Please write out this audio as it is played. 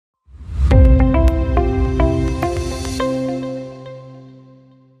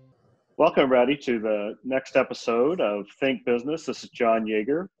Welcome, everybody, to the next episode of Think Business. This is John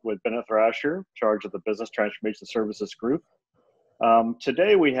Yeager with Bennett Thrasher, in charge of the Business Transformation Services Group.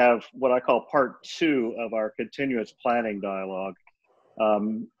 Today we have what I call part two of our continuous planning dialogue.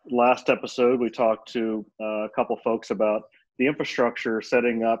 Last episode we talked to a couple folks about the infrastructure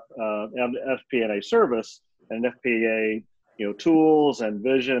setting up an FPNA service and FPNA tools and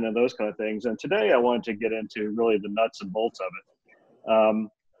vision and those kind of things. And today I wanted to get into really the nuts and bolts of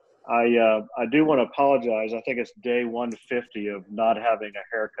it. I do want to apologize. I think it's day 150 of not having a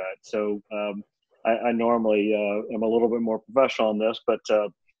haircut. So I normally am a little bit more professional on this, but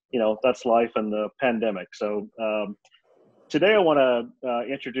that's life in the pandemic. So today I want to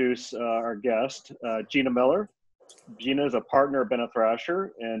introduce our guest, Gina Miller. Gina is a partner at Bennett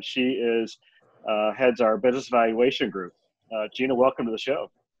Thrasher, and she heads our business evaluation group. Gina, welcome to the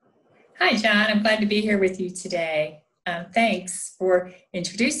show. Hi, John. I'm glad to be here with you today. Thanks for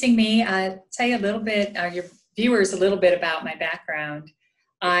introducing me. I'll tell you a little bit, your viewers, a little bit about my background.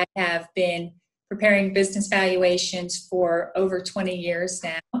 I have been preparing business valuations for over 20 years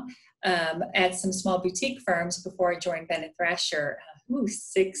now at some small boutique firms before I joined Bennett Thrasher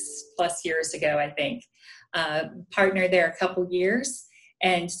 6+ years ago, I think. Partnered there a couple years.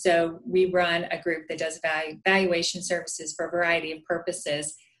 And so we run a group that does valuation services for a variety of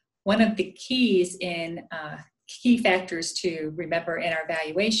purposes. One of the key factors to remember in our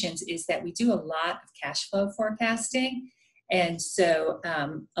valuations is that we do a lot of cash flow forecasting. And so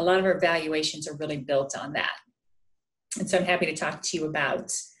a lot of our valuations are really built on that. And so I'm happy to talk to you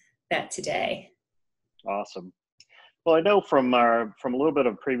about that today. Awesome. Well, I know from a little bit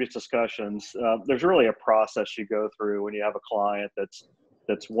of previous discussions, there's really a process you go through when you have a client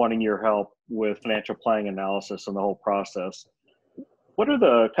that's wanting your help with financial planning analysis and the whole process. What are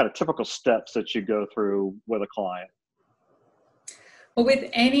the kind of typical steps that you go through with a client? Well, with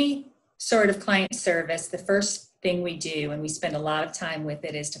any sort of client service, the first thing we do, and we spend a lot of time with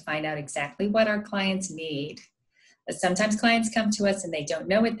it, is to find out exactly what our clients need. Sometimes clients come to us and they don't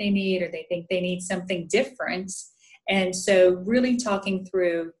know what they need, or they think they need something different. And so really talking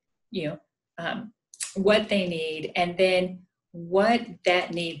through, what they need and then what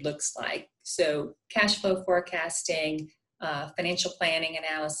that need looks like. So cash flow forecasting, financial planning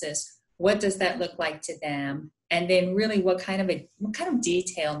analysis, what does that look like to them? And then really what kind of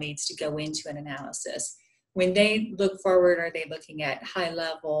detail needs to go into an analysis? When they look forward, are they looking at high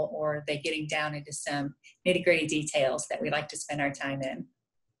level, or are they getting down into some nitty-gritty details that we like to spend our time in?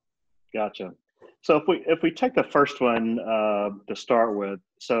 Gotcha. So if we take the first one to start with,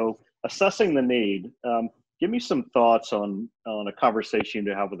 so assessing the need, give me some thoughts on a conversation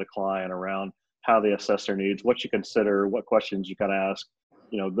to have with a client around how they assess their needs, what you consider, what questions you kind of ask,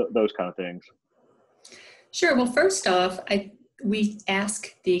 those kind of things. Sure. Well, first off, we ask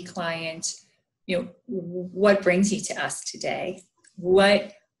the client, what brings you to us today?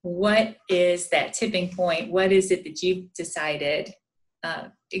 What is that tipping point? What is it that you've decided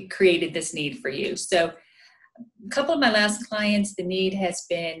it created this need for you? So a couple of my last clients, the need has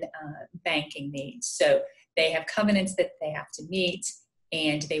been banking needs. So they have covenants that they have to meet,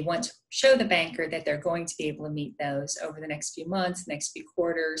 and they want to show the banker that they're going to be able to meet those over the next few months, next few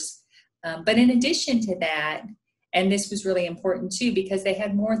quarters. But in addition to that, and this was really important too, because they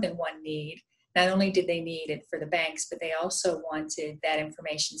had more than one need. Not only did they need it for the banks, but they also wanted that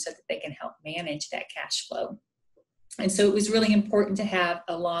information so that they can help manage that cash flow. And so it was really important to have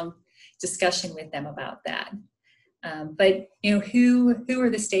a long discussion with them about that. But who are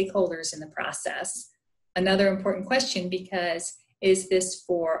the stakeholders in the process? Another important question, because is this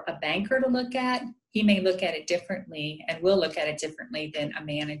for a banker to look at? He may look at it differently and will look at it differently than a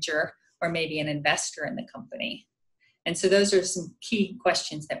manager or maybe an investor in the company. And so those are some key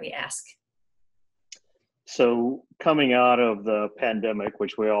questions that we ask. So coming out of the pandemic,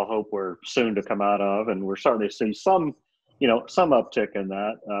 which we all hope we're soon to come out of, and we're starting to see some uptick in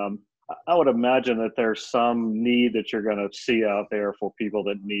that, I would imagine that there's some need that you're going to see out there for people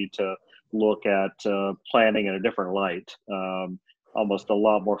that need to look at planning in a different light. Almost a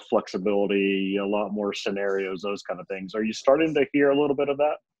lot more flexibility, a lot more scenarios, those kind of things. Are you starting to hear a little bit of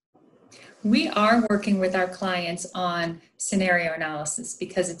that? We are working with our clients on scenario analysis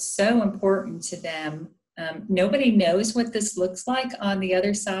because it's so important to them. Nobody knows what this looks like on the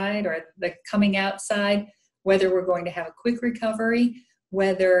other side or the coming out side, whether we're going to have a quick recovery,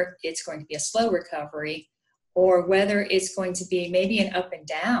 whether it's going to be a slow recovery, or whether it's going to be maybe an up and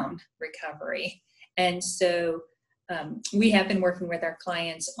down recovery. And so we have been working with our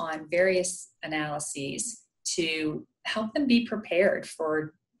clients on various analyses to help them be prepared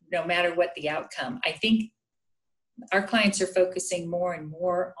for no matter what the outcome. I think our clients are focusing more and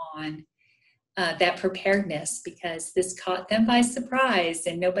more on that preparedness, because this caught them by surprise,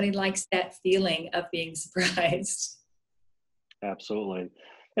 and nobody likes that feeling of being surprised. Absolutely.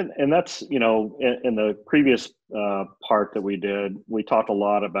 And that's, in the previous part that we did, we talked a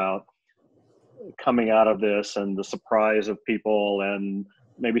lot about coming out of this and the surprise of people, and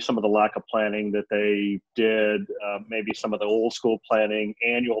maybe some of the lack of planning that they did, maybe some of the old school planning,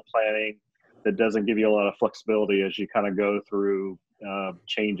 annual planning that doesn't give you a lot of flexibility as you kind of go through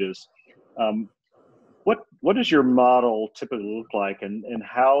changes. What does your model typically look like, and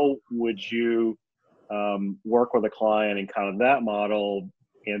how would you work with a client in kind of that model,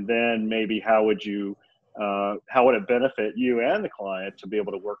 and then maybe how would it benefit you and the client to be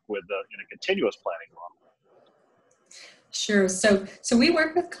able to work with in a continuous planning model? Sure. So we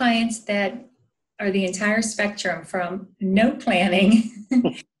work with clients that are the entire spectrum, from no planning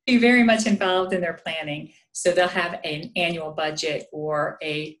to very much involved in their planning. So they'll have an annual budget, or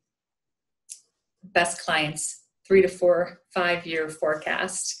a best clients 3 to 4, 5-year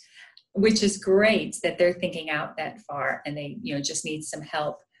forecast, which is great that they're thinking out that far, and they just need some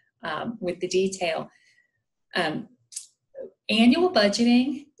help with the detail. Annual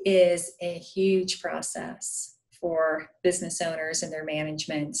budgeting is a huge process for business owners and their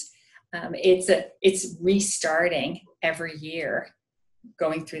management. It's restarting every year,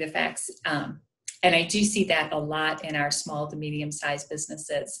 going through the facts. And I do see that a lot in our small to medium-sized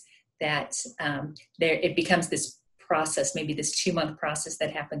businesses, that it becomes this process, maybe this 2-month process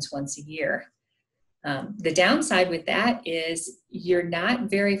that happens once a year. The downside with that is you're not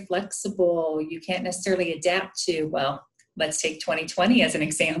very flexible. You can't necessarily adapt to, well, let's take 2020 as an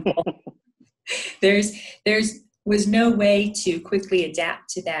example. There was no way to quickly adapt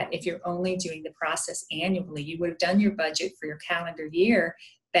to that if you're only doing the process annually. You would have done your budget for your calendar year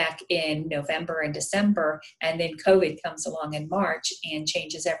back in November and December, and then COVID comes along in March and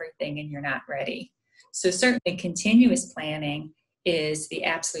changes everything, and you're not ready. So certainly continuous planning is the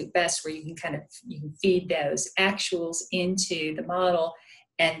absolute best, where you can feed those actuals into the model,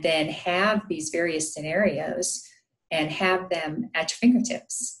 and then have these various scenarios and have them at your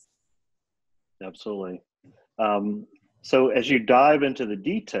fingertips. Absolutely. So as you dive into the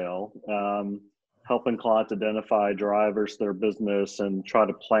detail, helping clients identify drivers to their business and try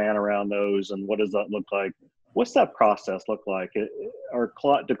to plan around those, and what does that look like? What's that process look like?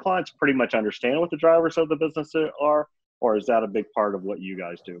 Do clients pretty much understand what the drivers of the business are, or is that a big part of what you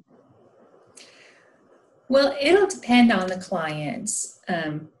guys do? Well, it'll depend on the clients.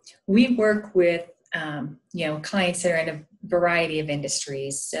 We work with clients that are in a variety of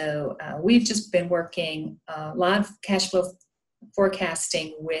industries. So we've just been working a lot of cash flow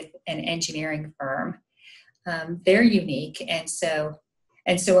forecasting with an engineering firm. They're unique. And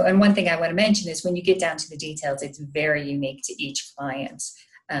one thing I want to mention is, when you get down to the details, it's very unique to each client.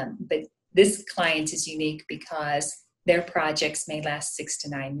 But this client is unique because their projects may last 6 to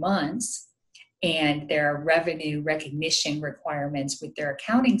 9 months. And there are revenue recognition requirements with their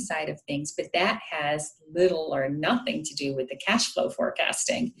accounting side of things, but that has little or nothing to do with the cash flow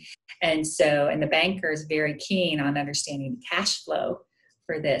forecasting. And the banker is very keen on understanding the cash flow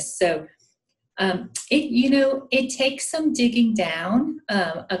for this. So it takes some digging down.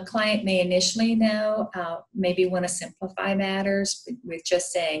 A client may initially maybe want to simplify matters with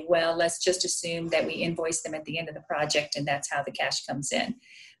just saying, well, let's just assume that we invoice them at the end of the project, and that's how the cash comes in.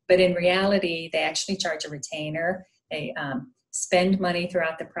 But in reality, they actually charge a retainer. They spend money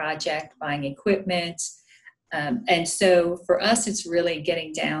throughout the project, buying equipment. And so for us, it's really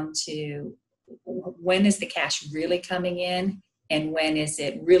getting down to, when is the cash really coming in, and when is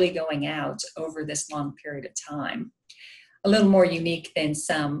it really going out over this long period of time? A little more unique than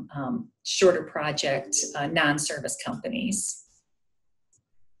some shorter project non-service companies.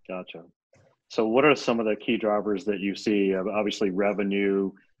 Gotcha. So what are some of the key drivers that you see? Obviously,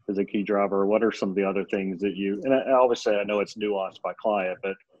 revenue is a key driver. What are some of the other things that and obviously I know it's nuanced by client,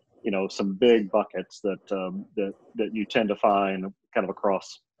 but some big buckets that you tend to find kind of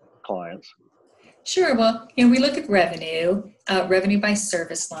across clients? Sure. Well, we look at revenue by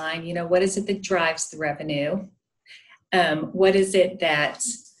service line. What is it that drives the revenue? What is it that,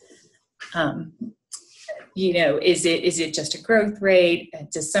 is it just a growth rate?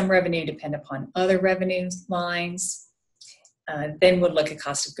 Does some revenue depend upon other revenue lines? Then we'll look at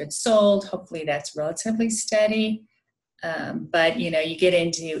cost of goods sold. Hopefully that's relatively steady. But, you get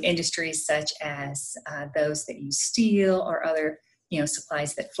into industries such as those that use steel or other,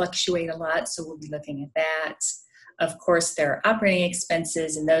 supplies that fluctuate a lot. So we'll be looking at that. Of course, there are operating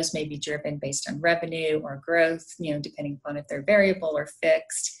expenses, and those may be driven based on revenue or growth, depending upon if they're variable or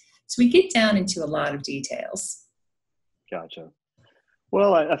fixed. So we get down into a lot of details. Gotcha.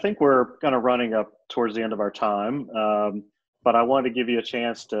 Well, I think we're kind of running up towards the end of our time, but I wanted to give you a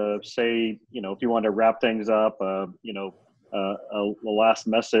chance to say, if you want to wrap things up, a last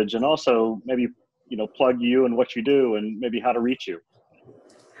message, and also maybe, plug you and what you do and maybe how to reach you.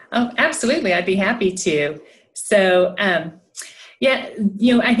 Oh, absolutely. I'd be happy to. So, yeah,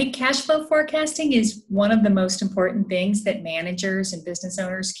 I think cash flow forecasting is one of the most important things that managers and business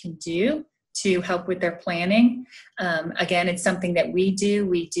owners can do to help with their planning. Again, it's something that we do.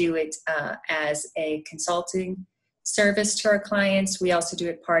 We do it as a consulting service to our clients. We also do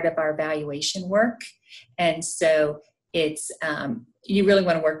it part of our valuation work. And so it's, you really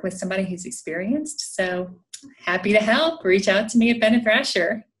want to work with somebody who's experienced. So happy to help. Reach out to me at Bennett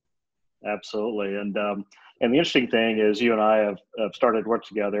Thrasher. Absolutely. And the interesting thing is you and I have started work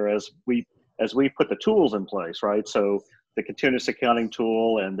together as we put the tools in place, right? So the continuous accounting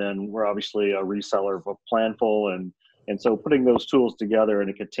tool, and then we're obviously a reseller of Planful, and so putting those tools together in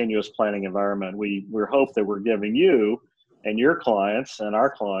a continuous planning environment, we hope that we're giving you and your clients and our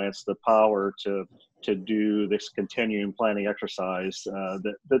clients the power to do this continuing planning exercise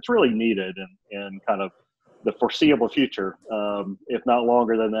that's really needed in kind of the foreseeable future, if not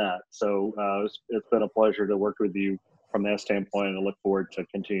longer than that. So it's been a pleasure to work with you from that standpoint, and I look forward to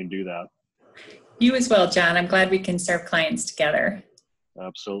continuing to do that. You as well, John. I'm glad we can serve clients together.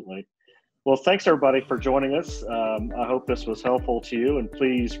 Absolutely. Well, thanks everybody for joining us. I hope this was helpful to you, and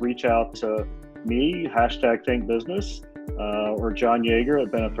please reach out to me, #ThinkBusiness, or John Yeager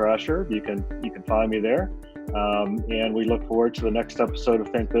at Bennett Thrasher. You can find me there. And we look forward to the next episode of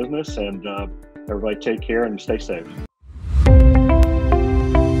Think Business, and everybody take care and stay safe.